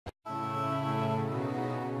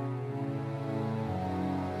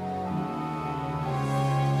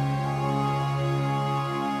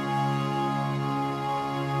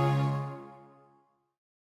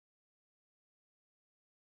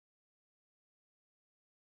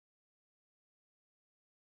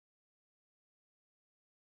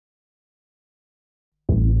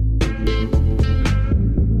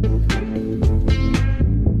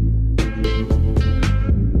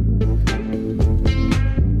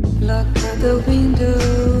the window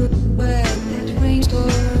where that rainstorm.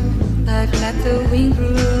 I've let the wind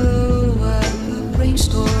blow up a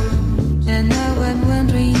brainstorm. And now I'm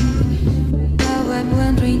wondering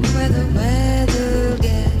where the weather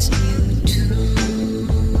gets you to.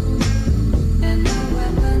 And now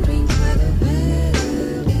I'm wondering where the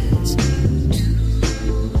weather gets you to.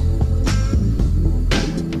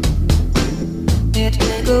 It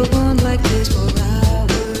may go on like this for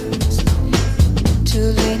hours,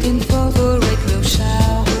 too late in fall for regular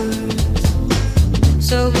showers.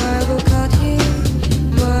 So while we're caught here,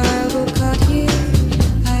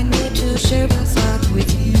 I need to share my thought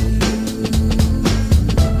with you.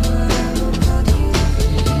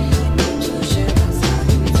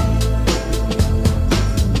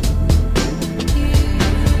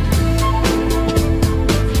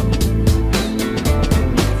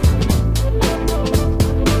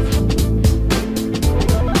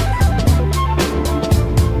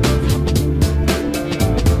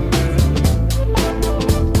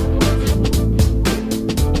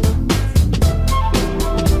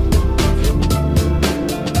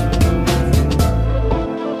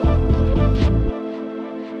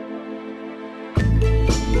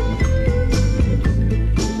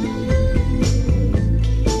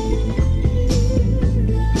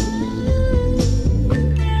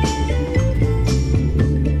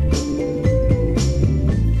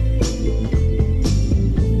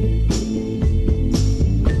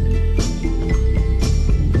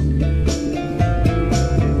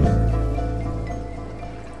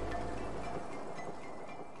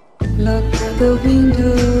 Look at the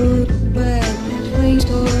window where that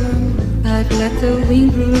rainstorm. I've let the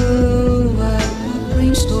wind blow up a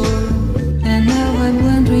brainstorm. And now I'm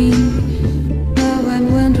wondering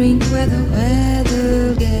where the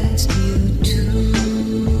weather gets you to.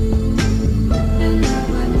 And now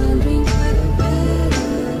I'm wondering where the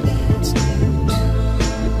weather gets you to.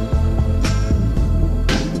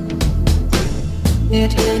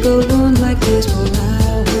 It can go on like this for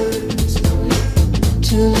hours,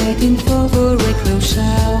 too late in fall for regular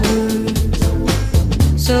showers.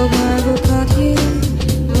 So while we're caught here,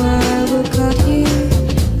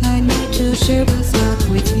 I need to share my thought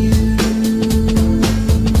with you.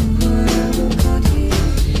 While we're caught here,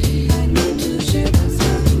 I need to share my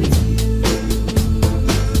thought with you.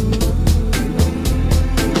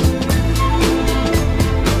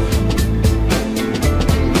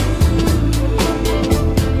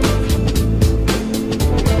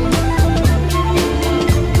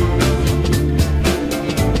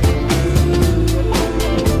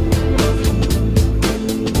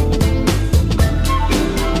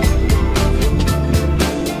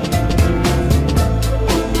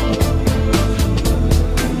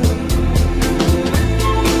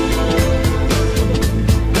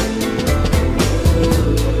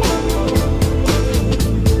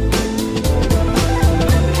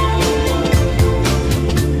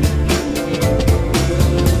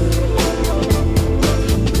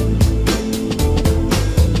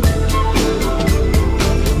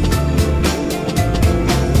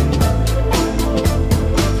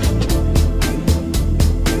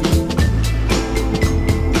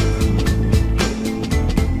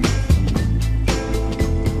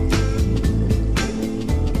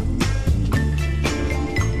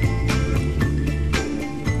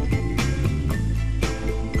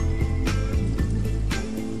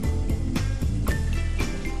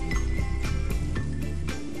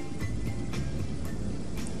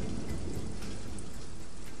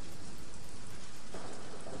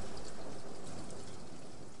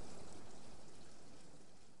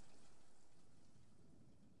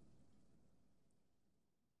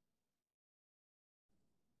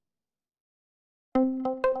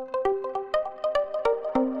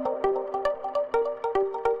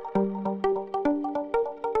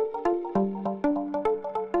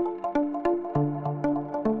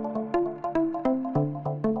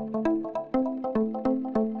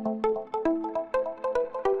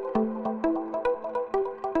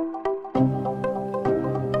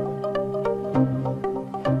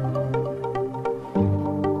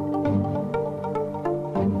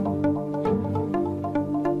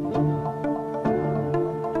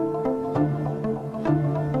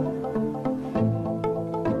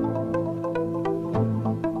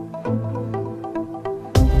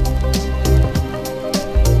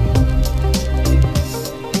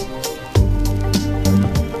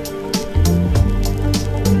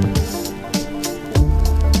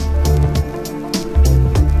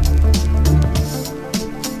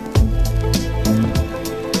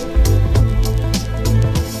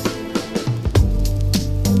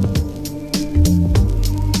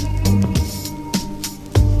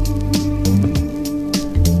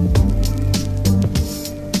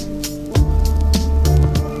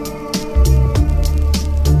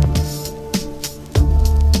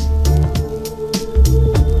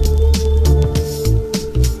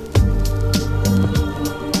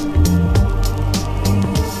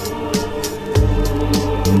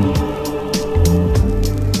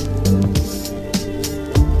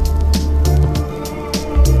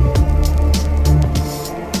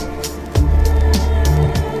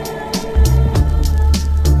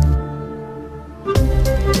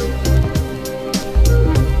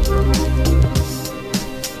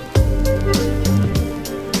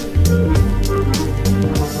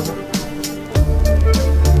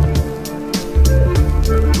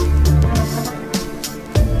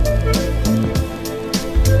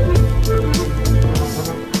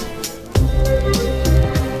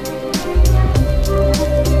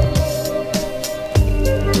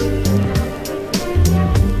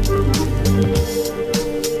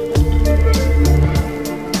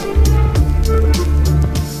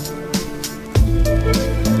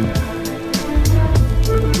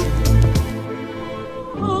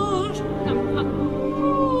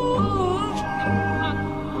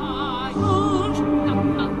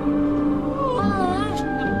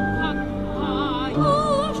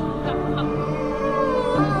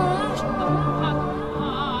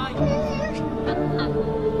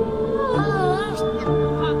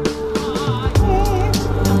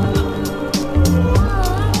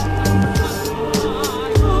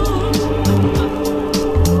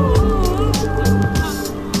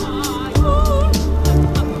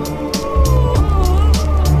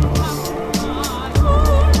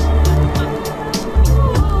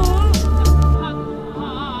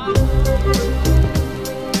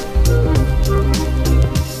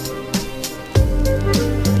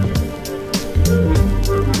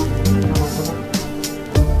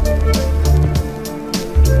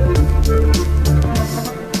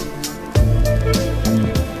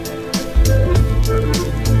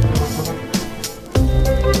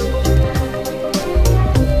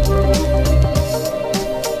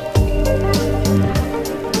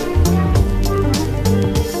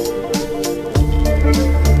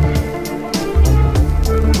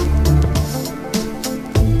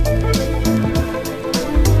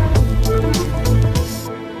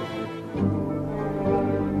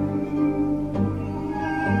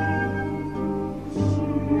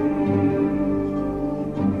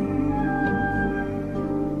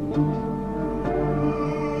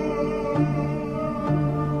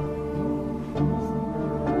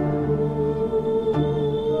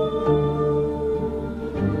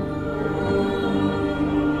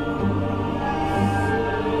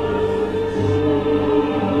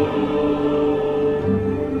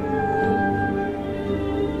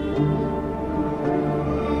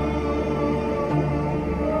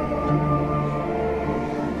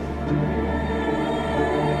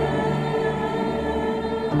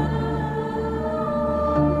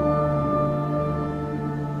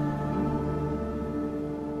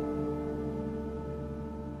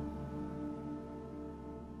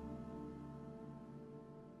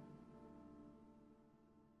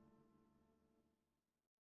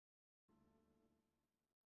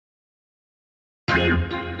 Thank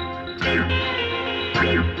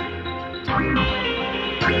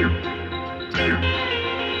you.